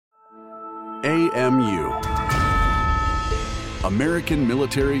AMU, American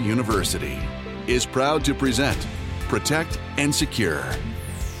Military University, is proud to present Protect and Secure.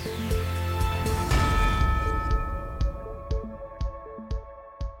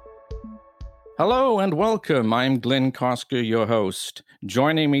 Hello and welcome. I'm Glenn Kosker, your host.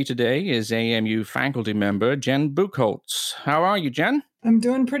 Joining me today is AMU faculty member Jen Buchholz. How are you, Jen? I'm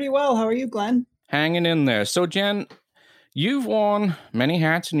doing pretty well. How are you, Glenn? Hanging in there. So, Jen, you've worn many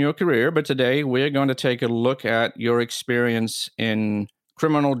hats in your career, but today we're going to take a look at your experience in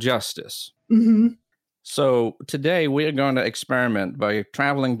criminal justice. Mm-hmm. So today we're going to experiment by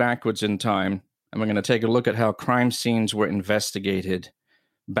traveling backwards in time, and we're going to take a look at how crime scenes were investigated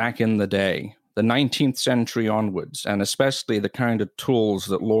back in the day, the 19th century onwards, and especially the kind of tools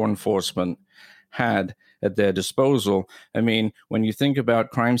that law enforcement had at their disposal. I mean, when you think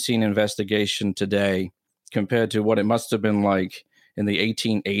about crime scene investigation today compared to what it must have been like in the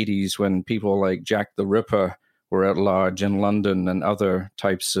 1880s when people like Jack the Ripper were at large in London and other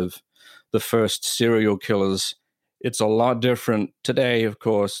types of the first serial killers, it's a lot different today, of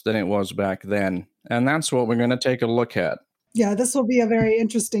course, than it was back then. And that's what we're going to take a look at. Yeah, this will be a very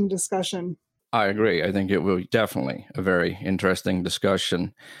interesting discussion. I agree. I think it will be definitely a very interesting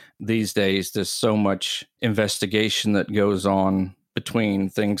discussion. These days, there's so much investigation that goes on between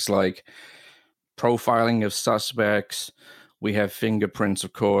things like profiling of suspects. We have fingerprints,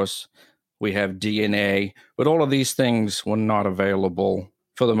 of course. We have DNA. But all of these things were not available,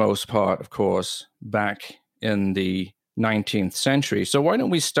 for the most part, of course, back in the 19th century. So why don't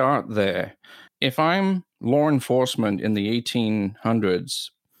we start there? If I'm law enforcement in the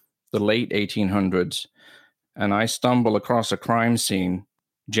 1800s, the late 1800s, and I stumble across a crime scene,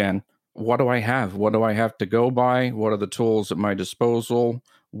 Jen, what do I have? What do I have to go by? What are the tools at my disposal?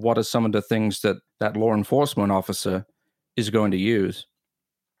 What are some of the things that that law enforcement officer is going to use?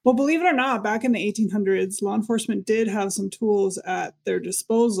 Well, believe it or not, back in the 1800s, law enforcement did have some tools at their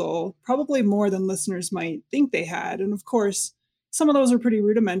disposal, probably more than listeners might think they had. And of course, some of those are pretty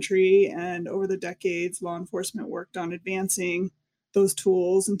rudimentary. And over the decades, law enforcement worked on advancing those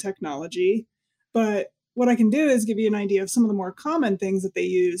tools and technology. But what I can do is give you an idea of some of the more common things that they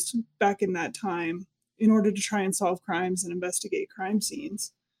used back in that time in order to try and solve crimes and investigate crime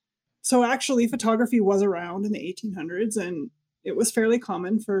scenes. So actually, photography was around in the 1800s, and it was fairly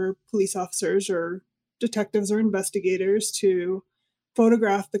common for police officers or detectives or investigators to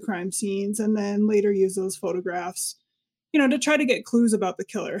photograph the crime scenes and then later use those photographs, to try to get clues about the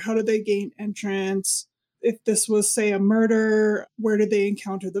killer. How did they gain entrance? If this was, say, a murder, where did they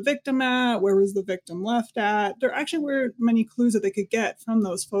encounter the victim at? Where was the victim left at? There actually were many clues that they could get from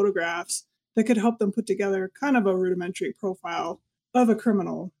those photographs that could help them put together kind of a rudimentary profile of a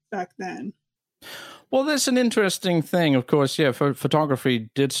criminal back then. Well, that's an interesting thing. Of course, yeah, photography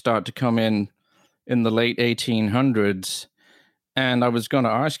did start to come in the late 1800s. And I was going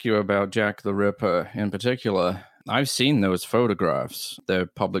to ask you about Jack the Ripper in particular. I've seen those photographs. They're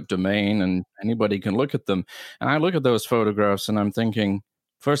public domain and anybody can look at them. And I look at those photographs and I'm thinking,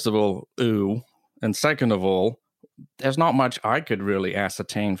 first of all, ooh. And second of all, there's not much I could really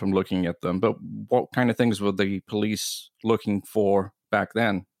ascertain from looking at them. But what kind of things were the police looking for back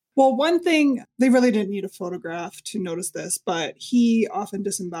then? Well, one thing, they really didn't need a photograph to notice this, but he often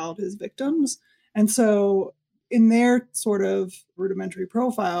disemboweled his victims. And so in their sort of rudimentary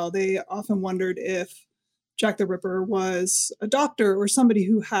profile, they often wondered if Jack the Ripper was a doctor or somebody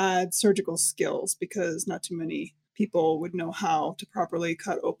who had surgical skills, because not too many people would know how to properly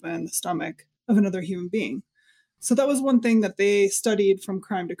cut open the stomach of another human being. So that was one thing that they studied from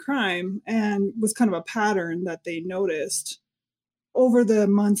crime to crime and was kind of a pattern that they noticed over the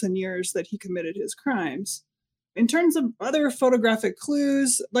months and years that he committed his crimes. In terms of other photographic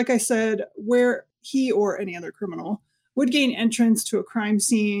clues, like I said, where he or any other criminal would gain entrance to a crime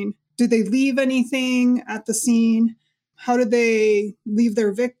scene. Did they leave anything at the scene? How did they leave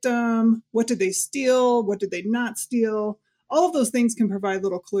their victim? What did they steal? What did they not steal? All of those things can provide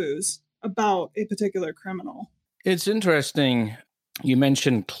little clues about a particular criminal. It's interesting you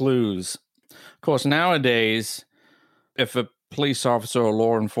mentioned clues. Of course, nowadays, if a police officer or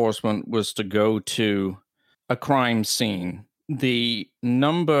law enforcement was to go to a crime scene, the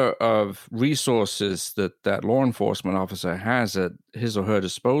number of resources that law enforcement officer has at his or her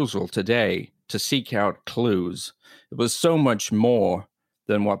disposal today to seek out clues, it was so much more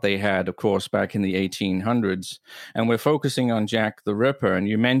than what they had, of course, back in the 1800s. And we're focusing on Jack the Ripper. And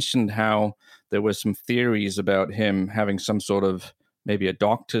you mentioned how there were some theories about him having some sort of maybe a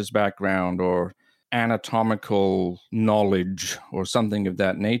doctor's background or anatomical knowledge or something of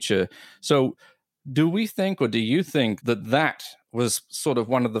that nature. So do we think, or do you think that was sort of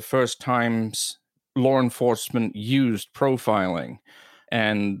one of the first times law enforcement used profiling.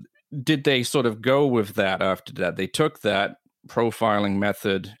 And did they sort of go with that after that? They took that profiling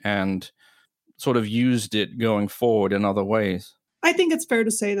method and sort of used it going forward in other ways. I think it's fair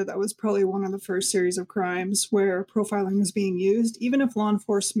to say that that was probably one of the first series of crimes where profiling was being used, even if law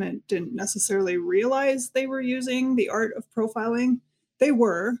enforcement didn't necessarily realize they were using the art of profiling. They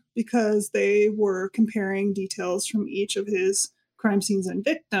were, because they were comparing details from each of his crime scenes and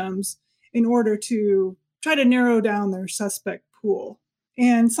victims in order to try to narrow down their suspect pool.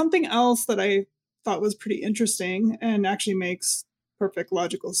 And something else that I thought was pretty interesting and actually makes perfect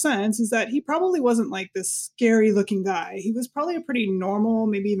logical sense is that he probably wasn't like this scary looking guy. He was probably a pretty normal,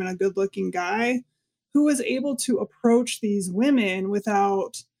 maybe even a good looking guy who was able to approach these women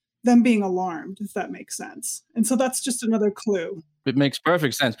without them being alarmed, if that makes sense. And so that's just another clue. It makes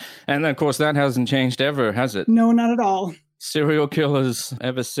perfect sense. And of course, that hasn't changed ever, has it? No, not at all. Serial killers,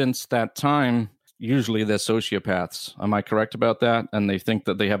 ever since that time, usually they're sociopaths. Am I correct about that? And they think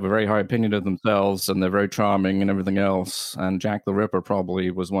that they have a very high opinion of themselves and they're very charming and everything else. And Jack the Ripper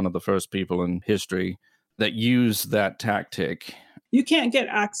probably was one of the first people in history that used that tactic. You can't get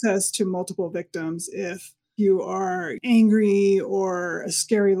access to multiple victims if you are angry or a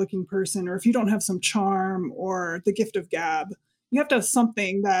scary looking person, or if you don't have some charm or the gift of gab. You have to have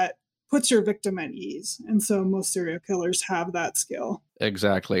something that puts your victim at ease. And so most serial killers have that skill.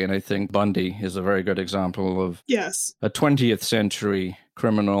 Exactly. And I think Bundy is a very good example of yes, a 20th century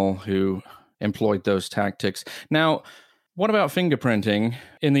criminal who employed those tactics. Now, what about fingerprinting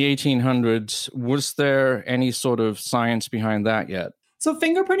in the 1800s? Was there any sort of science behind that yet? So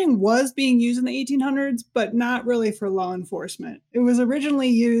fingerprinting was being used in the 1800s, but not really for law enforcement. It was originally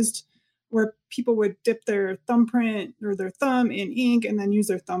used where people would dip their thumbprint or their thumb in ink and then use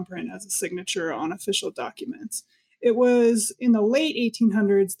their thumbprint as a signature on official documents. It was in the late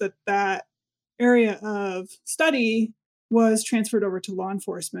 1800s that that area of study was transferred over to law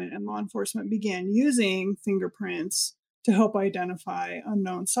enforcement, and law enforcement began using fingerprints to help identify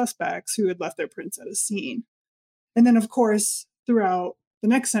unknown suspects who had left their prints at a scene. And then, of course, throughout the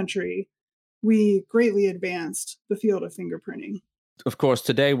next century, we greatly advanced the field of fingerprinting. Of course,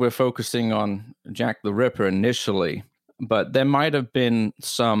 today we're focusing on Jack the Ripper initially, but there might have been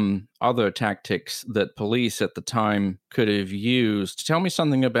some other tactics that police at the time could have used. Tell me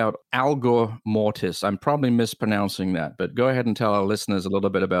something about algor mortis. I'm probably mispronouncing that, but go ahead and tell our listeners a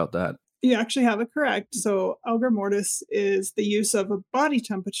little bit about that. You actually have it correct. So algor mortis is the use of a body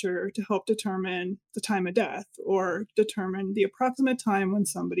temperature to help determine the time of death or determine the approximate time when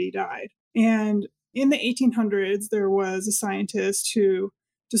somebody died. And in the 1800s, there was a scientist who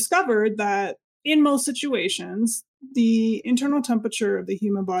discovered that in most situations, the internal temperature of the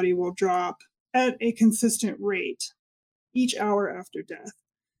human body will drop at a consistent rate each hour after death.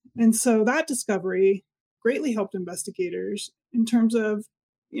 And so that discovery greatly helped investigators in terms of,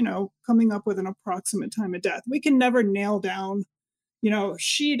 coming up with an approximate time of death. We can never nail down,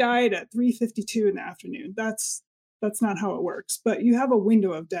 she died at 3:52 in the afternoon. That's not how it works, but you have a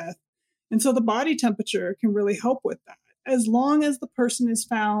window of death. And so the body temperature can really help with that. As long as the person is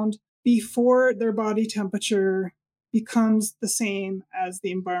found before their body temperature becomes the same as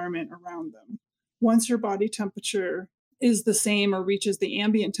the environment around them. Once your body temperature is the same or reaches the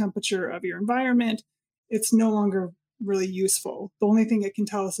ambient temperature of your environment, it's no longer really useful. The only thing it can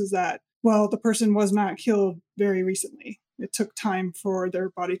tell us is that, well, the person was not killed very recently. It took time for their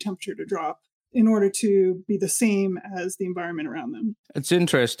body temperature to drop in order to be the same as the environment around them. It's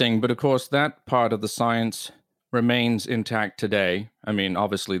interesting, but of course, that part of the science remains intact today. I mean,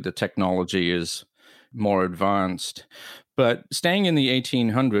 obviously, the technology is more advanced. But staying in the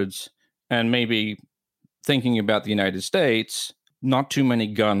 1800s and maybe thinking about the United States, not too many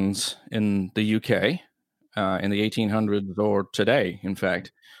guns in the UK in the 1800s or today, in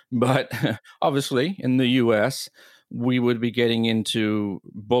fact. But obviously, in the US, we would be getting into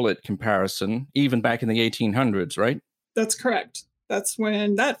bullet comparison even back in the 1800s, right? That's correct. That's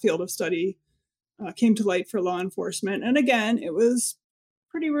when that field of study came to light for law enforcement. And again, it was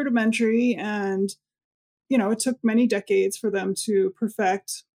pretty rudimentary, and it took many decades for them to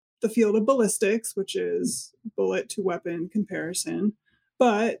perfect the field of ballistics, which is bullet to weapon comparison.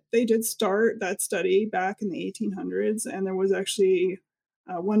 But they did start that study back in the 1800s, and there was actually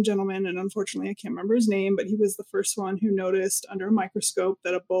one gentleman, and unfortunately I can't remember his name, but he was the first one who noticed under a microscope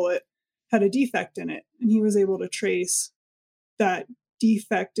that a bullet had a defect in it. And he was able to trace that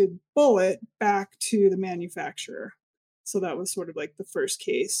defected bullet back to the manufacturer. So that was sort of like the first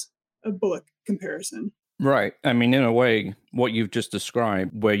case of bullet comparison. Right. I mean, in a way, what you've just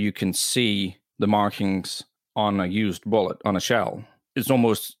described, where you can see the markings on a used bullet, on a shell. It's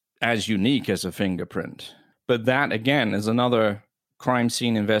almost as unique as a fingerprint. But that, again, is another crime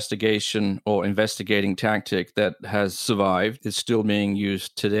scene investigation or investigating tactic that has survived, is still being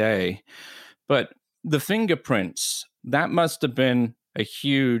used today. But the fingerprints, that must have been a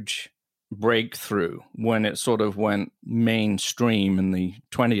huge breakthrough when it sort of went mainstream in the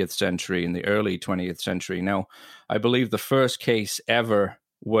 20th century, in the early 20th century. Now, I believe the first case ever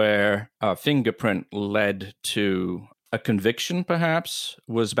where a fingerprint led to a conviction, perhaps,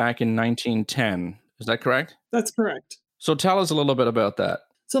 was back in 1910. Is that correct? That's correct. So tell us a little bit about that.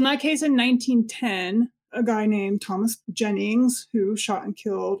 So in that case in 1910, a guy named Thomas Jennings, who shot and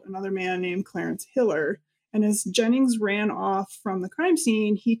killed another man named Clarence Hiller. And as Jennings ran off from the crime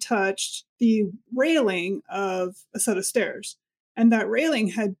scene, he touched the railing of a set of stairs. And that railing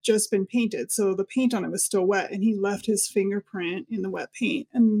had just been painted, so the paint on it was still wet, and he left his fingerprint in the wet paint.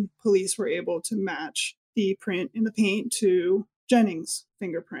 And police were able to match the print in the paint to Jennings'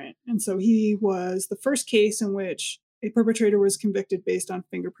 fingerprint. And so he was the first case in which a perpetrator was convicted based on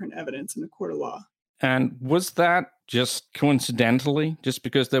fingerprint evidence in a court of law. And was that just coincidentally, just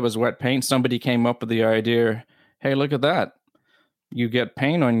because there was wet paint, somebody came up with the idea, hey, look at that. You get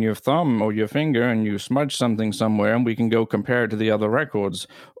paint on your thumb or your finger and you smudge something somewhere and we can go compare it to the other records?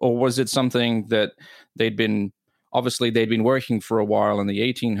 Or was it something that they'd been working for a while in the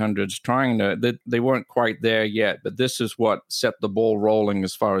 1800s they weren't quite there yet, but this is what set the ball rolling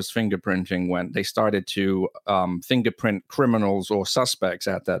as far as fingerprinting went. They started to fingerprint criminals or suspects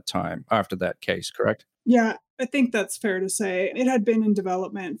at that time, after that case, correct? Yeah, I think that's fair to say. It had been in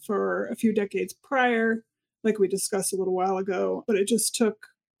development for a few decades prior, like we discussed a little while ago, but it just took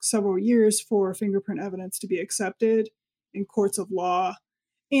several years for fingerprint evidence to be accepted in courts of law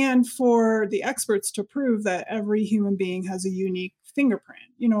and for the experts to prove that every human being has a unique fingerprint.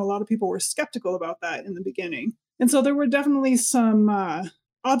 You know, a lot of people were skeptical about that in the beginning. And so there were definitely some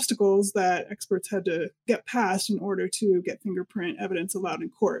obstacles that experts had to get past in order to get fingerprint evidence allowed in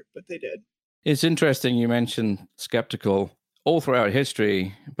court, but they did. It's interesting you mentioned skeptical. All throughout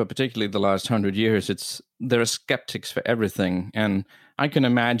history, but particularly the last 100 years, there are skeptics for everything. And I can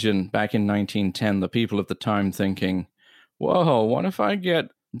imagine back in 1910, the people of the time thinking, whoa, what if I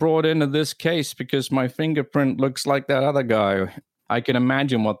get brought into this case because my fingerprint looks like that other guy? I can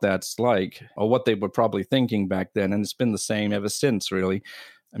imagine what that's like, or what they were probably thinking back then. And it's been the same ever since, really.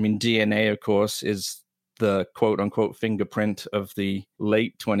 I mean, DNA, of course, is the quote-unquote fingerprint of the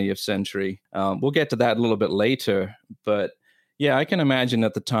late 20th century. We'll get to that a little bit later, but yeah, I can imagine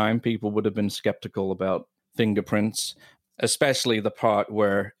at the time people would have been skeptical about fingerprints, especially the part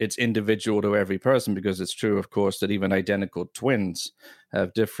where it's individual to every person, because it's true, of course, that even identical twins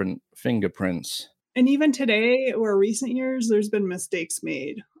have different fingerprints. And even today, or recent years, there's been mistakes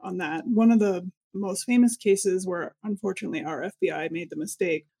made on that. One of the most famous cases where, unfortunately, our FBI made the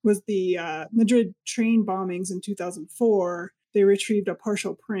mistake was the Madrid train bombings in 2004. They retrieved a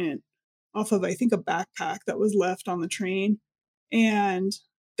partial print off of, I think, a backpack that was left on the train. And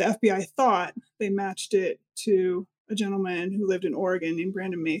the FBI thought they matched it to a gentleman who lived in Oregon named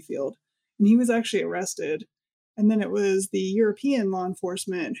Brandon Mayfield. And he was actually arrested. And then it was the European law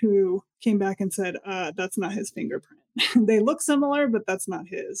enforcement who came back and said, that's not his fingerprint. They look similar, but that's not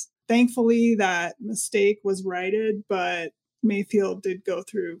his. Thankfully, that mistake was righted, but Mayfield did go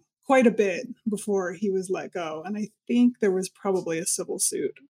through quite a bit before he was let go. And I think there was probably a civil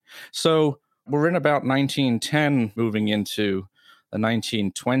suit. So we're in about 1910, moving into the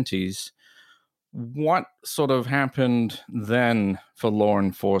 1920s. What sort of happened then for law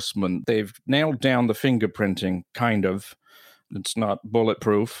enforcement? They've nailed down the fingerprinting, kind of. It's not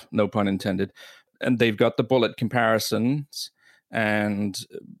bulletproof, no pun intended. And they've got the bullet comparisons and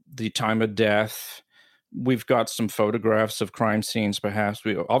the time of death. We've got some photographs of crime scenes, perhaps.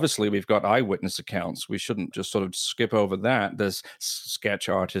 We've got eyewitness accounts. We shouldn't just sort of skip over that. There's sketch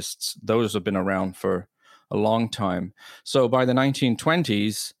artists. Those have been around for a long time. So by the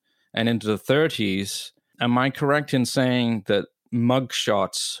 1920s and into the 30s, am I correct in saying that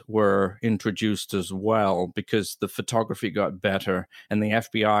mugshots were introduced as well because the photography got better and the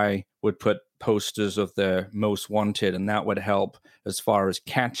FBI would put posters of their most wanted, and that would help as far as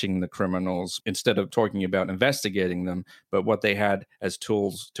catching the criminals instead of talking about investigating them, but what they had as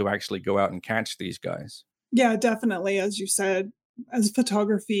tools to actually go out and catch these guys? Yeah, definitely. As you said, as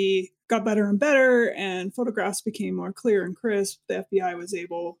photography got better and better and photographs became more clear and crisp, the FBI was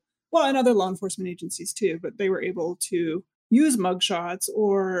able, well, and other law enforcement agencies too, but they were able to use mugshots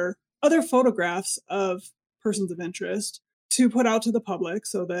or other photographs of persons of interest to put out to the public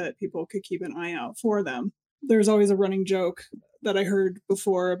so that people could keep an eye out for them. there's always a running joke that I heard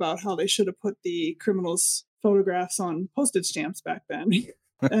before about how they should have put the criminals' photographs on postage stamps back then.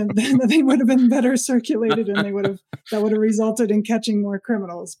 And then they would have been better circulated and that would have resulted in catching more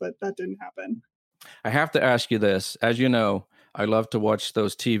criminals, but that didn't happen. I have to ask you this. As you know, I love to watch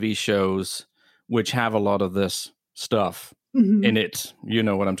those TV shows which have a lot of this stuff in it. You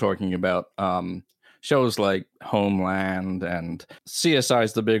know what I'm talking about. Shows like Homeland and CSI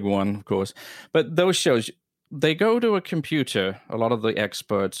is the big one, of course. But those shows, they go to a computer, a lot of the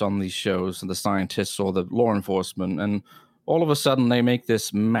experts on these shows, the scientists or the law enforcement, and all of a sudden they make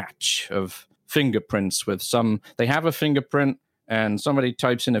this match of fingerprints with they have a fingerprint and somebody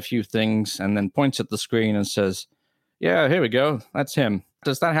types in a few things and then points at the screen and says, yeah, here we go. That's him.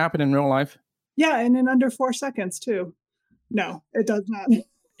 Does that happen in real life? Yeah, and in under 4 seconds too. No, it does not.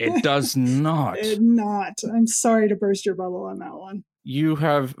 It does not. I'm sorry to burst your bubble on that one. You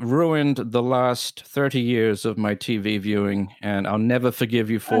have ruined the last 30 years of my TV viewing, and I'll never forgive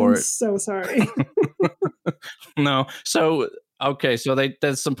you for it. I'm so sorry. No. So, okay, so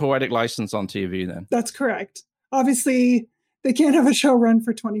there's some poetic license on TV then. That's correct. Obviously, they can't have a show run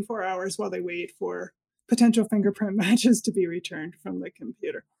for 24 hours while they wait for potential fingerprint matches to be returned from the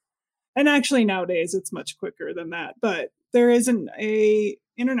computer. And actually, nowadays, it's much quicker than that. But there is an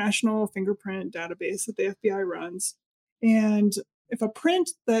international fingerprint database that the FBI runs. And if a print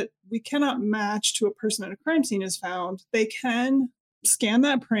that we cannot match to a person at a crime scene is found, they can scan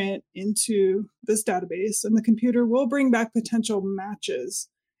that print into this database, and the computer will bring back potential matches.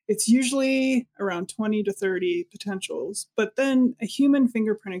 It's usually around 20 to 30 potentials. But then a human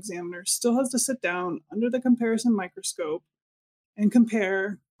fingerprint examiner still has to sit down under the comparison microscope and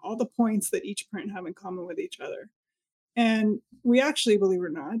compare all the points that each print have in common with each other. And we actually, believe it or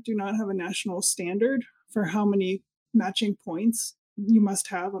not, do not have a national standard for how many matching points you must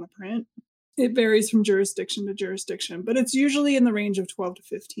have on a print. It varies from jurisdiction to jurisdiction, but it's usually in the range of 12 to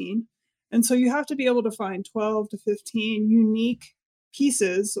 15. And so you have to be able to find 12 to 15 unique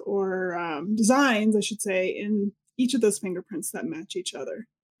pieces or designs, I should say, in each of those fingerprints that match each other.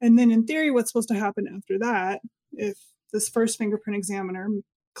 And then in theory, what's supposed to happen after that, if this first fingerprint examiner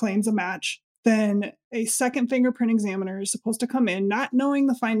claims a match, then a second fingerprint examiner is supposed to come in, not knowing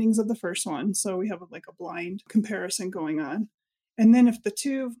the findings of the first one. So we have like a blind comparison going on. And then if the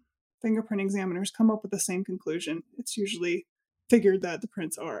two fingerprint examiners come up with the same conclusion, it's usually figured that the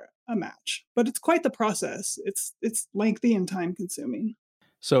prints are a match. But it's quite the process. It's lengthy and time consuming.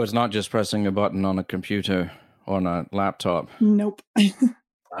 So it's not just pressing a button on a computer or on a laptop. Nope.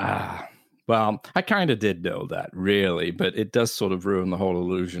 Well, I kind of did know that, really, but it does sort of ruin the whole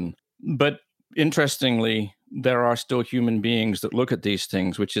illusion. But interestingly, there are still human beings that look at these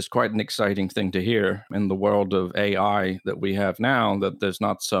things, which is quite an exciting thing to hear in the world of AI that we have now, that there's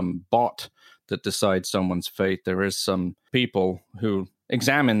not some bot that decides someone's fate. There is some people who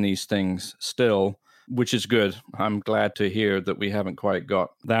examine these things still, which is good. I'm glad to hear that we haven't quite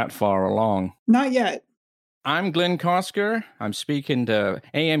got that far along. Not yet. I'm Glenn Kosker. I'm speaking to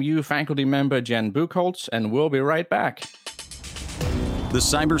AMU faculty member Jen Buchholz, and we'll be right back. The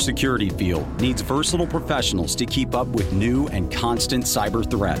cybersecurity field needs versatile professionals to keep up with new and constant cyber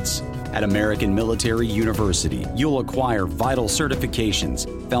threats. At American Military University, you'll acquire vital certifications,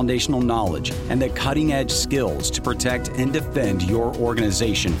 foundational knowledge, and the cutting-edge skills to protect and defend your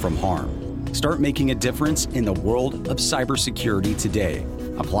organization from harm. Start making a difference in the world of cybersecurity today.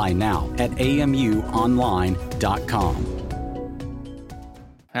 Apply now at amuonline.com.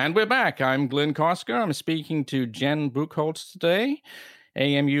 And we're back. I'm Glenn Kosker. I'm speaking to Jen Buchholz today,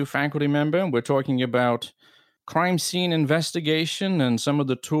 AMU faculty member. We're talking about crime scene investigation and some of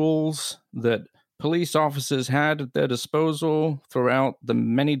the tools that police officers had at their disposal throughout the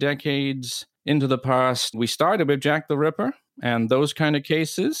many decades into the past. We started with Jack the Ripper and those kind of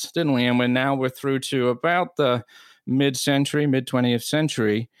cases, didn't we? And we're through to about the mid-century, mid-20th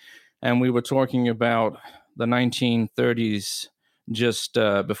century, and we were talking about the 1930s just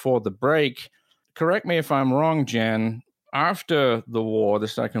before the break. Correct me if I'm wrong, Jen. After the war, the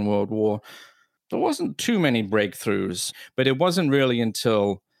Second World War, there wasn't too many breakthroughs, but it wasn't really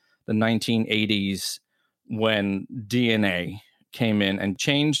until the 1980s when DNA came in and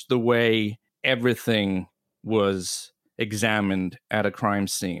changed the way everything was examined at a crime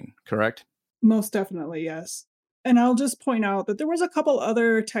scene, correct? Most definitely, yes. And I'll just point out that there was a couple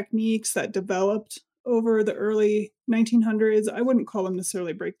other techniques that developed over the early 1900s. I wouldn't call them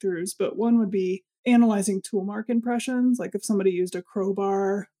necessarily breakthroughs, but one would be analyzing tool mark impressions. Like if somebody used a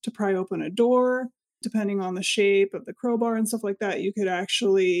crowbar to pry open a door, depending on the shape of the crowbar and stuff like that, you could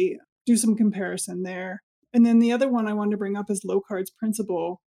actually do some comparison there. And then the other one I wanted to bring up is Locard's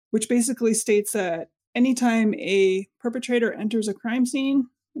principle, which basically states that anytime a perpetrator enters a crime scene,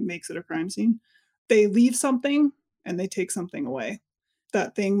 makes it a crime scene, they leave something and they take something away.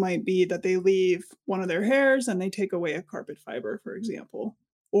 That thing might be that they leave one of their hairs and they take away a carpet fiber, for example.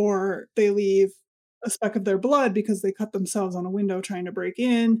 Or they leave a speck of their blood because they cut themselves on a window trying to break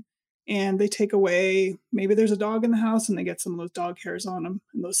in, and they take away, maybe there's a dog in the house and they get some of those dog hairs on them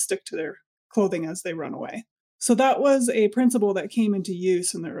and those stick to their clothing as they run away. So that was a principle that came into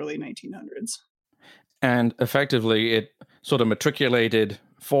use in the early 1900s. And effectively, it sort of matriculated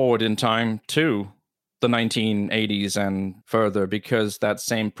forward in time to the 1980s and further, because that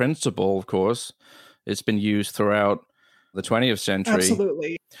same principle, of course, it's been used throughout the 20th century.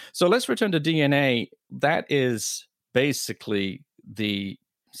 Absolutely. So let's return to DNA. That is basically the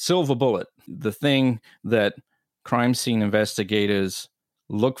silver bullet, the thing that crime scene investigators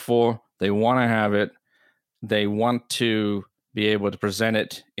look for. They want to have it. They want to be able to present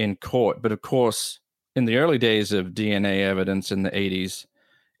it in court. But of course, in the early days of DNA evidence in the 80s,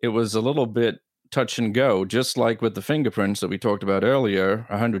 it was a little bit touch and go, just like with the fingerprints that we talked about earlier,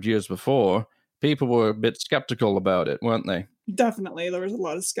 100 years before. People were a bit skeptical about it, weren't they? Definitely. There was a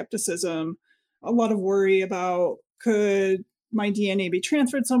lot of skepticism, a lot of worry about, could my DNA be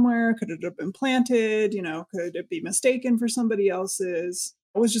transferred somewhere? Could it have been planted? Could it be mistaken for somebody else's?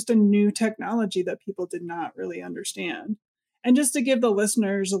 It was just a new technology that people did not really understand. And just to give the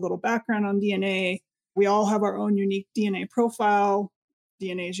listeners a little background on DNA, we all have our own unique DNA profile.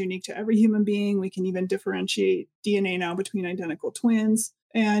 DNA is unique to every human being. We can even differentiate DNA now between identical twins.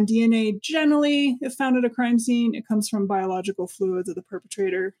 And DNA generally, if found at a crime scene, it comes from biological fluids of the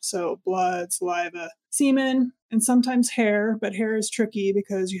perpetrator. So blood, saliva, semen, and sometimes hair. But hair is tricky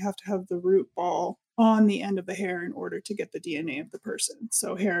because you have to have the root ball on the end of the hair in order to get the DNA of the person.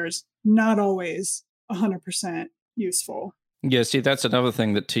 So hair is not always 100% useful. Yeah, see, that's another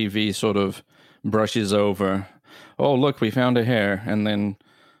thing that TV sort of brushes over. Oh, look, we found a hair. And then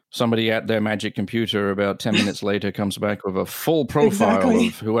somebody at their magic computer about 10 minutes later comes back with a full profile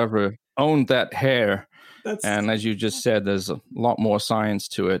of whoever owned that hair. And as you just said, there's a lot more science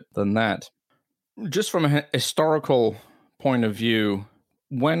to it than that. Just from a historical point of view,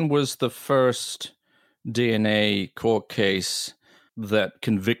 when was the first DNA court case that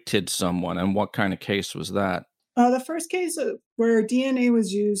convicted someone, and what kind of case was that? The first case where DNA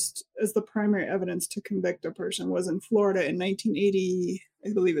was used as the primary evidence to convict a person was in Florida in 1980,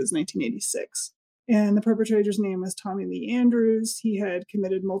 I believe it was 1986. And the perpetrator's name was Tommy Lee Andrews. He had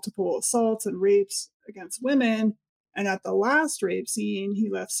committed multiple assaults and rapes against women. And at the last rape scene, he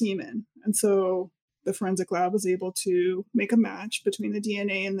left semen. And so the forensic lab was able to make a match between the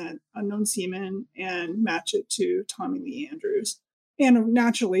DNA and that unknown semen and match it to Tommy Lee Andrews. And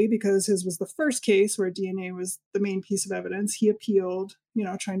naturally, because his was the first case where DNA was the main piece of evidence, he appealed,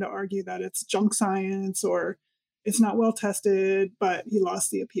 trying to argue that it's junk science or it's not well tested, but he lost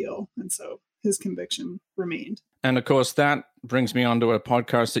the appeal. And so his conviction remained. And of course, that brings me on to a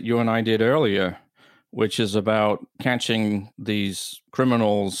podcast that you and I did earlier, which is about catching these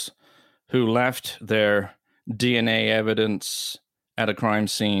criminals who left their DNA evidence at a crime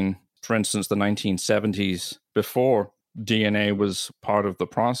scene, for instance, the 1970s, before DNA was part of the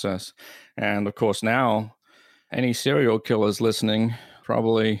process. And of course, now any serial killers listening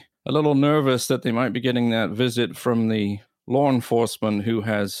probably a little nervous that they might be getting that visit from the law enforcement who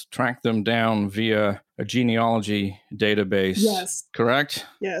has tracked them down via a genealogy database. Yes. Correct?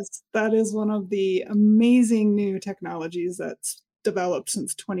 Yes. That is one of the amazing new technologies that's developed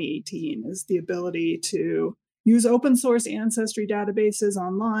since 2018, is the ability to use open source ancestry databases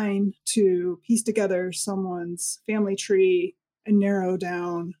online to piece together someone's family tree and narrow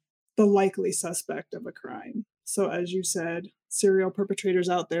down the likely suspect of a crime. So as you said, serial perpetrators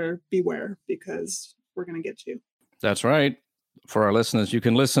out there, beware, because we're going to get you. That's right. For our listeners, you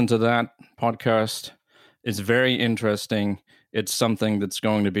can listen to that podcast. It's very interesting. It's something that's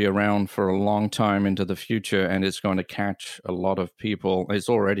going to be around for a long time into the future, and it's going to catch a lot of people. It's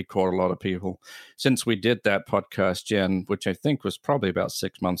already caught a lot of people. Since we did that podcast, Jen, which I think was probably about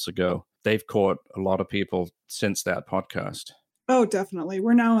 6 months ago, they've caught a lot of people since that podcast. Oh, definitely.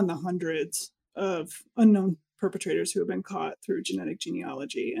 We're now in the hundreds of unknown perpetrators who have been caught through genetic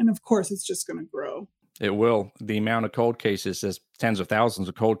genealogy. And of course, it's just going to grow. It will. The amount of cold cases, there's tens of thousands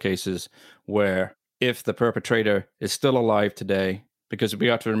of cold cases where if the perpetrator is still alive today, because we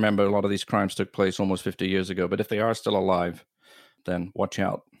have to remember a lot of these crimes took place almost 50 years ago, but if they are still alive, then watch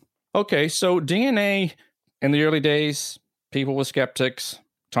out. Okay, so DNA in the early days, people were skeptics.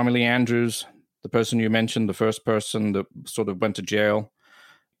 Tommy Lee Andrews, the person you mentioned, the first person that sort of went to jail.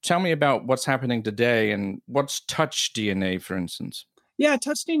 Tell me about what's happening today and what's touch DNA, for instance. Yeah,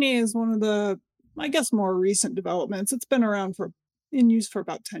 touch DNA is one of the I guess, more recent developments. It's been around in use for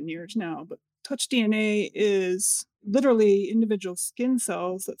about 10 years now, but touch DNA is literally individual skin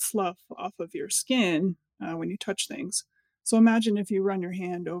cells that slough off of your skin when you touch things. So imagine if you run your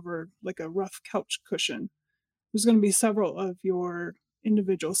hand over like a rough couch cushion. There's going to be several of your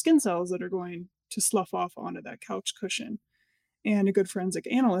individual skin cells that are going to slough off onto that couch cushion. And a good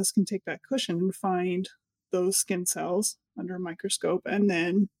forensic analyst can take that cushion and find those skin cells under a microscope and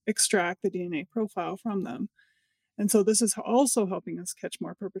then extract the DNA profile from them. And so this is also helping us catch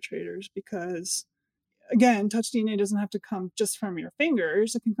more perpetrators because, again, touch DNA doesn't have to come just from your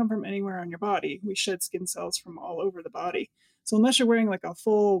fingers. It can come from anywhere on your body. We shed skin cells from all over the body. So unless you're wearing like a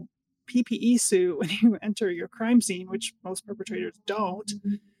full PPE suit when you enter your crime scene, which most perpetrators don't,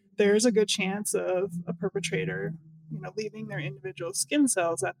 there's a good chance of a perpetrator, leaving their individual skin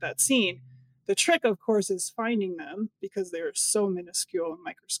cells at that scene. The trick, of course, is finding them because they're so minuscule and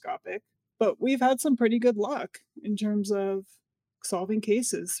microscopic. But we've had some pretty good luck in terms of solving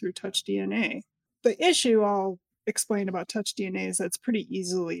cases through touch DNA. The issue I'll explain about touch DNA is that it's pretty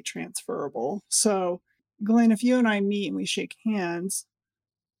easily transferable. So, Glenn, if you and I meet and we shake hands,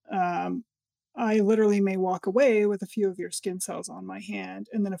 I literally may walk away with a few of your skin cells on my hand.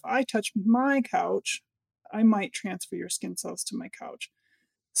 And then if I touch my couch, I might transfer your skin cells to my couch.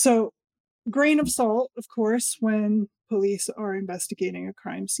 So, grain of salt, of course, when police are investigating a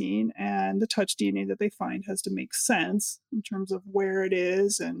crime scene, and the touch DNA that they find has to make sense in terms of where it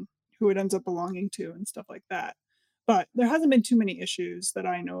is and who it ends up belonging to and stuff like that. But there hasn't been too many issues that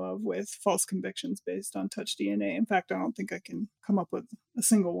I know of with false convictions based on touch DNA. In fact, I don't think I can come up with a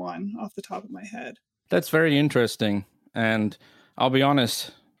single one off the top of my head. That's very interesting. And I'll be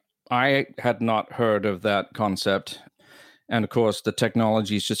honest, I had not heard of that concept. And of course, the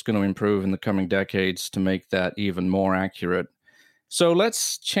technology is just going to improve in the coming decades to make that even more accurate. So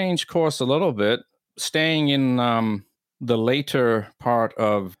let's change course a little bit, staying in the later part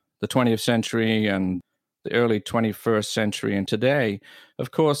of the 20th century and the early 21st century. And today,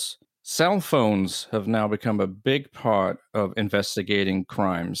 of course, cell phones have now become a big part of investigating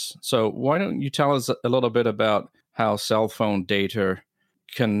crimes. So why don't you tell us a little bit about how cell phone data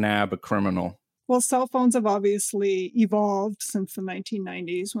can nab a criminal? Well, cell phones have obviously evolved since the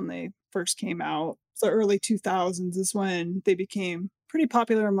 1990s when they first came out. The early 2000s is when they became pretty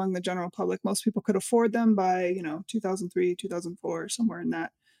popular among the general public. Most people could afford them by, 2003, 2004, somewhere in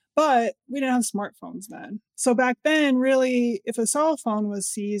that. But we didn't have smartphones then. So back then, really, if a cell phone was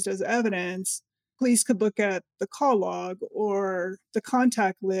seized as evidence, police could look at the call log or the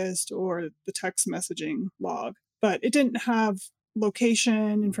contact list or the text messaging log. But it didn't have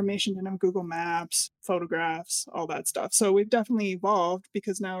location information, didn't have Google Maps, photographs, all that stuff. So we've definitely evolved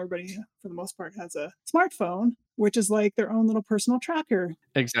because now everybody, for the most part, has a smartphone, which is like their own little personal tracker.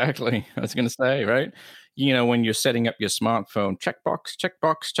 Exactly. I was going to say, right? When you're setting up your smartphone, checkbox,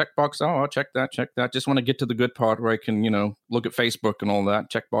 checkbox, checkbox. Oh, I'll check that. Just want to get to the good part where I can, look at Facebook and all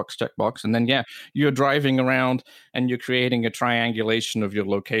that. Checkbox, checkbox. And then, you're driving around and you're creating a triangulation of your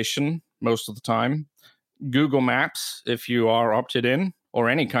location most of the time. Google Maps, if you are opted in, or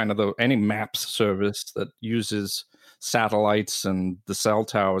any maps service that uses satellites and the cell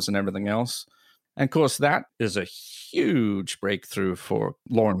towers and everything else. And of course, that is a huge breakthrough for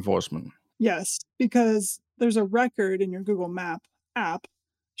law enforcement. Yes, because there's a record in your Google Map app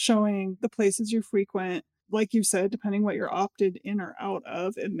showing the places you frequent. Like you said, depending what you're opted in or out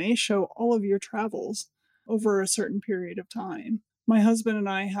of, it may show all of your travels over a certain period of time. My husband and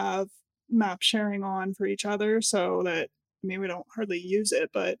I have map sharing on for each other so that we don't hardly use it,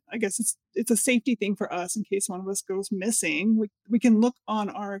 but I guess it's a safety thing for us in case one of us goes missing. We can look on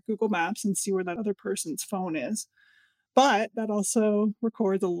our Google Maps and see where that other person's phone is. But that also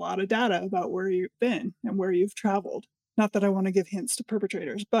records a lot of data about where you've been and where you've traveled. Not that I want to give hints to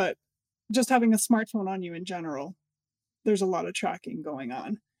perpetrators, but just having a smartphone on you in general, there's a lot of tracking going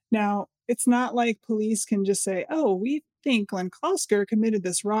on. Now, it's not like police can just say, oh, we think Glenn Klosker committed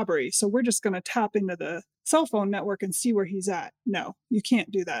this robbery, so we're just going to tap into the cell phone network and see where he's at. No, you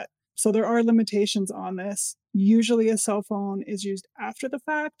can't do that. So there are limitations on this. Usually a cell phone is used after the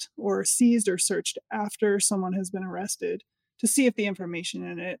fact or seized or searched after someone has been arrested to see if the information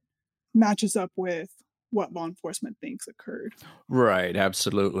in it matches up with what law enforcement thinks occurred. Right,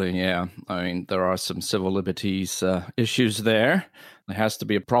 absolutely, yeah. There are some civil liberties issues there. There has to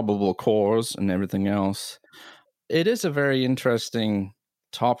be a probable cause and everything else. It is a very interesting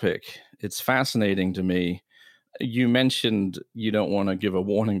topic. It's fascinating to me. You mentioned you don't want to give a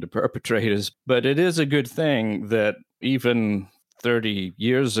warning to perpetrators, but it is a good thing that even 30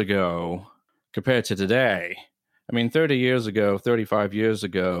 years ago compared to today, 30 years ago, 35 years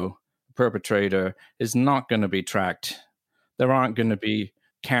ago, perpetrator is not going to be tracked. There aren't going to be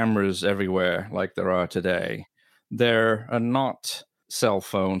cameras everywhere like there are today. There are not cell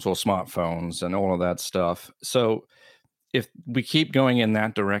phones or smartphones and all of that stuff. So if we keep going in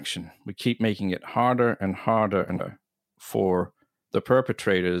that direction, we keep making it harder and harder and for the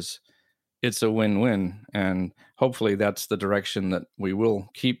perpetrators, it's a win-win. And hopefully that's the direction that we will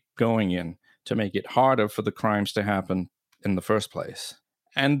keep going in, to make it harder for the crimes to happen in the first place.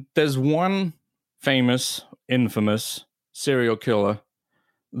 And there's one famous, infamous serial killer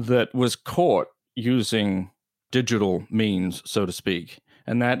that was caught using digital means, so to speak,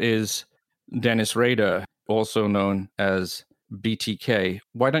 and that is Dennis Rader, also known as BTK.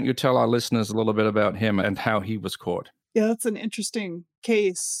 Why don't you tell our listeners a little bit about him and how he was caught? Yeah, that's an interesting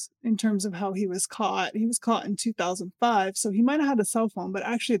case in terms of how he was caught. He was caught in 2005, so he might have had a cell phone, but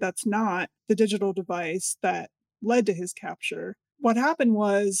actually that's not the digital device that led to his capture. What happened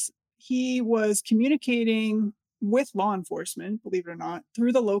was he was communicating with law enforcement, believe it or not,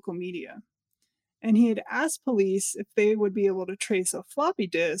 through the local media. And he had asked police if they would be able to trace a floppy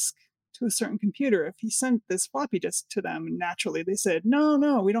disk to a certain computer if he sent this floppy disk to them. And naturally, they said,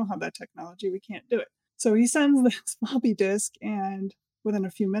 no, we don't have that technology. We can't do it. So he sends this floppy disk, and within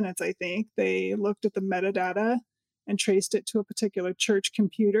a few minutes, I think, they looked at the metadata and traced it to a particular church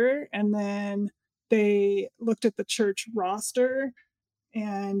computer. And then they looked at the church roster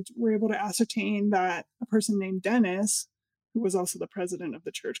and were able to ascertain that a person named Dennis, who was also the president of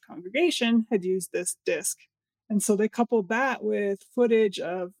the church congregation, had used this disk. And so they coupled that with footage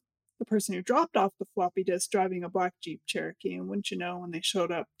of the person who dropped off the floppy disk driving a black Jeep Cherokee. And wouldn't you know, when they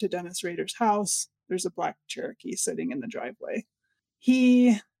showed up to Dennis Rader's house, there's a black Cherokee sitting in the driveway.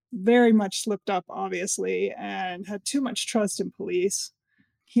 He very much slipped up, obviously, and had too much trust in police.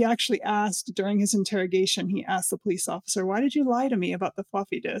 He actually asked, during his interrogation, he asked the police officer, "Why did you lie to me about the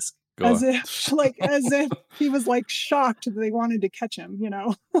floppy disk?" As if he was like shocked that they wanted to catch him, you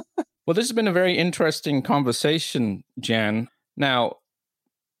know? Well, this has been a very interesting conversation, Jan. Now,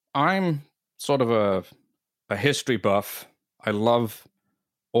 I'm sort of a history buff. I love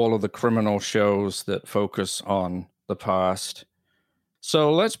all of the criminal shows that focus on the past.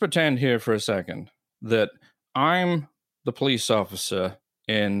 So let's pretend here for a second that I'm the police officer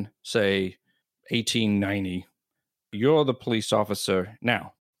in, say, 1890. You're the police officer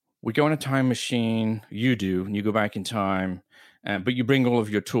now. We go in a time machine, you do, and you go back in time, but you bring all of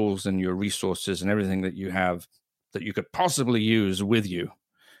your tools and your resources and everything that you have that you could possibly use with you.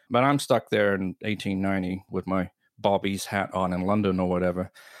 But I'm stuck there in 1890 with my Bobby's hat on in London or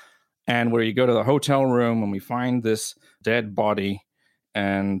whatever. And where you go to the hotel room and we find this dead body,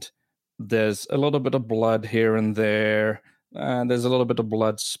 and there's a little bit of blood here and there. There's a little bit of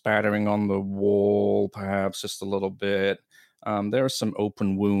blood spattering on the wall, perhaps just a little bit. There are some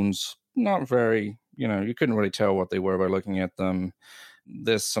open wounds, not very, you couldn't really tell what they were by looking at them.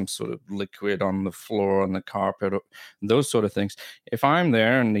 There's some sort of liquid on the floor, on the carpet, those sort of things. If I'm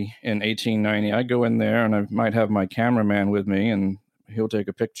there in 1890, I go in there and I might have my cameraman with me, and he'll take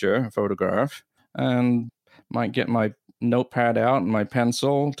a picture, a photograph, and might get my notepad out and my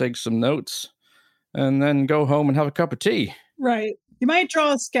pencil, take some notes, and then go home and have a cup of tea. Right. You might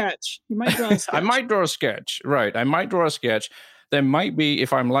draw a sketch. I might draw a sketch. Right. I might draw a sketch. There might be,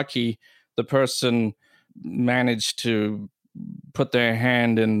 if I'm lucky, the person managed to put their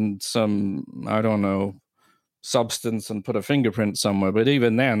hand in some, I don't know, substance and put a fingerprint somewhere. But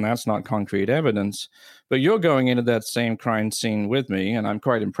even then, that's not concrete evidence. But you're going into that same crime scene with me, and I'm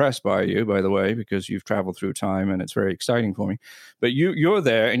quite impressed by you, by the way, because you've traveled through time, and it's very exciting for me. But you're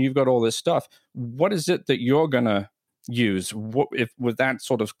there, and you've got all this stuff. What is it that you're going to use with that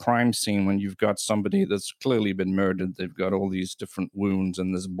sort of crime scene when you've got somebody that's clearly been murdered? They've got all these different wounds,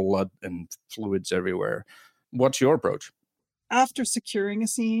 and there's blood and fluids everywhere. What's your approach? After securing a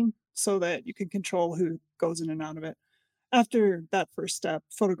scene so that you can control who goes in and out of it, after that first step,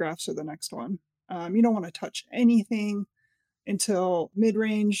 photographs are the next one. You don't want to touch anything until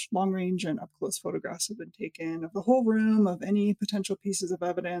mid-range, long-range, and up-close photographs have been taken of the whole room, of any potential pieces of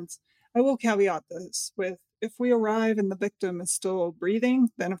evidence. I will caveat this with, if we arrive and the victim is still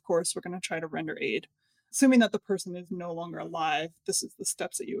breathing, then of course we're going to try to render aid. Assuming that the person is no longer alive, this is the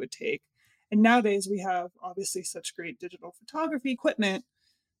steps that you would take. And nowadays we have obviously such great digital photography equipment.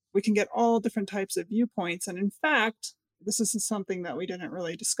 We can get all different types of viewpoints. And in fact, this is something that we didn't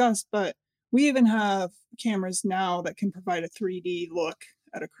really discuss, but we even have cameras now that can provide a 3D look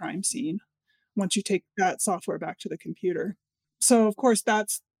at a crime scene once you take that software back to the computer. So of course,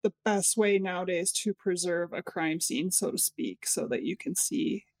 that's the best way nowadays to preserve a crime scene, so to speak, so that you can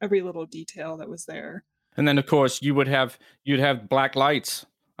see every little detail that was there. And then of course you'd have black lights.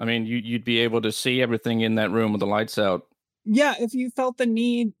 I mean, you'd be able to see everything in that room with the lights out. Yeah, if you felt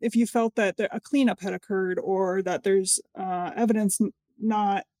that a cleanup had occurred or that there's evidence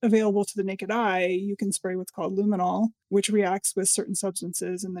not available to the naked eye, you can spray what's called luminol, which reacts with certain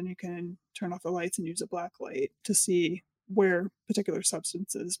substances, and then you can turn off the lights and use a black light to see where particular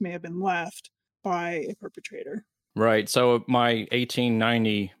substances may have been left by a perpetrator. Right. So my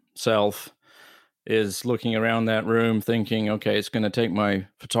 1890 self is looking around that room thinking, okay, it's going to take my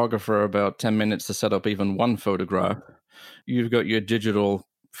photographer about 10 minutes to set up even one photograph. You've got your digital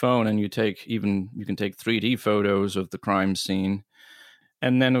phone and you can take 3D photos of the crime scene.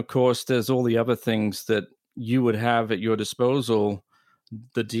 And then, of course, there's all the other things that you would have at your disposal,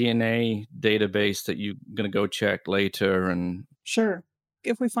 the DNA database that you're going to go check later. And sure,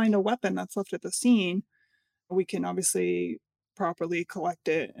 if we find a weapon that's left at the scene, we can obviously properly collect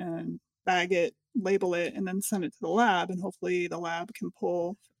it and bag it, label it, and then send it to the lab. And hopefully the lab can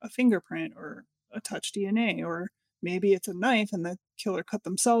pull a fingerprint or a touch DNA, or maybe it's a knife and the killer cut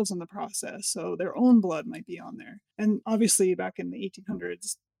themselves in the process, so their own blood might be on there. And obviously back in the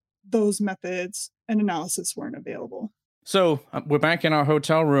 1800s, those methods and analysis weren't available. So we're back in our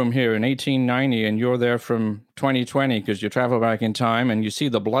hotel room here in 1890, and you're there from 2020 because you travel back in time and you see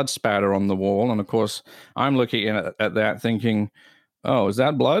the blood spatter on the wall. And of course, I'm looking at that thinking, oh, is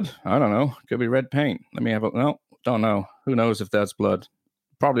that blood? I don't know. Could be red paint. Let me have a, no, don't know. Who knows if that's blood?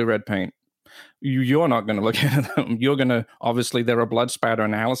 Probably red paint. You're not going to look at them. You're going to, obviously, there are blood spatter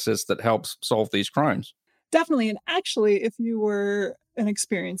analysis that helps solve these crimes. Definitely. And actually, if you were an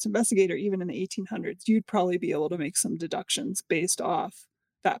experienced investigator, even in the 1800s, you'd probably be able to make some deductions based off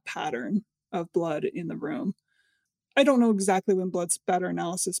that pattern of blood in the room. I don't know exactly when blood spatter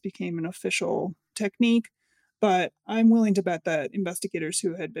analysis became an official technique, but I'm willing to bet that investigators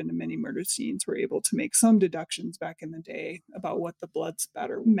who had been to many murder scenes were able to make some deductions back in the day about what the blood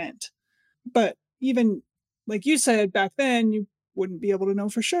spatter meant. But even, like you said, back then, you wouldn't be able to know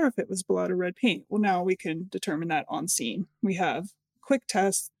for sure if it was blood or red paint. Well, now we can determine that on scene. We have quick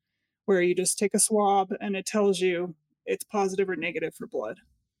tests where you just take a swab and it tells you it's positive or negative for blood.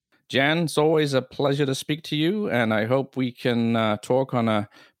 Jan, it's always a pleasure to speak to you, and I hope we can talk on a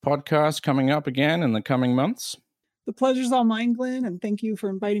podcast coming up again in the coming months. The pleasure's all mine, Glenn, and thank you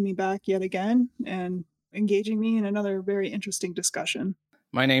for inviting me back yet again and engaging me in another very interesting discussion.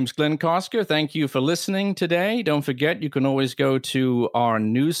 My name's Glenn Kosker. Thank you for listening today. Don't forget, you can always go to our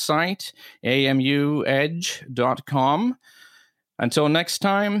news site, amuedge.com. Until next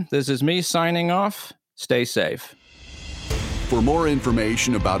time, this is me signing off. Stay safe. For more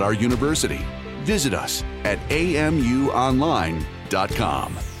information about our university, visit us at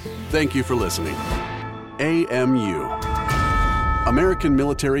amuonline.com. Thank you for listening. AMU, American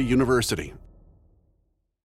Military University.